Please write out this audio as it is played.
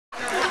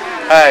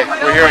Hi,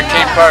 we're here at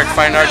Cain Park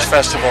Arts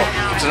Festival.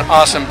 It's an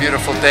awesome,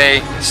 beautiful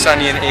day,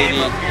 sunny and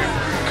 80.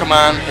 Come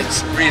on,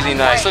 it's really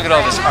nice. Look at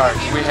all this art.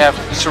 We have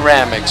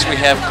ceramics, we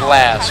have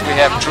glass, we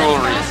have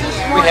jewelry,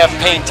 we have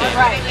painting.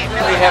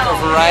 We have a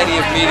variety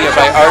of media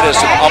by artists,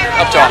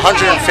 up to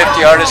 150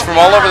 artists from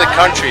all over the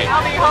country.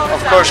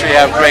 Of course, we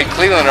have great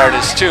Cleveland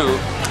artists too,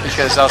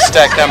 because I'll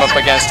stack them up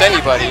against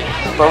anybody.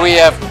 But we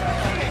have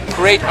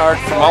great art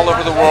from all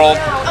over the world.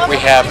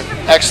 We have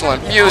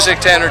excellent music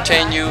to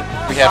entertain you.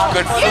 We have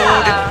good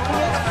food.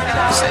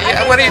 So,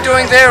 yeah, what are you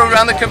doing there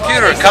around the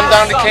computer? Come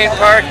down to Cain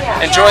Park,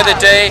 enjoy the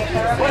day.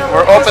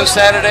 We're open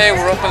Saturday,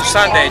 we're open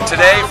Sunday.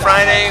 Today,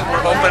 Friday,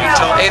 we're open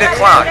until 8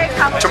 o'clock.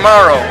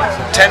 Tomorrow,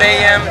 10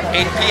 a.m.,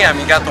 8 p.m.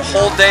 You got the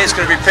whole day. It's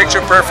going to be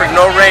picture perfect,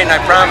 no rain,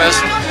 I promise.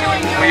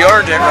 We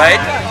earned it,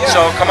 right?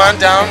 So come on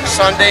down,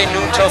 Sunday,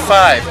 noon till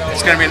 5.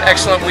 It's going to be an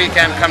excellent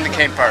weekend. Come to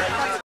Cain Park.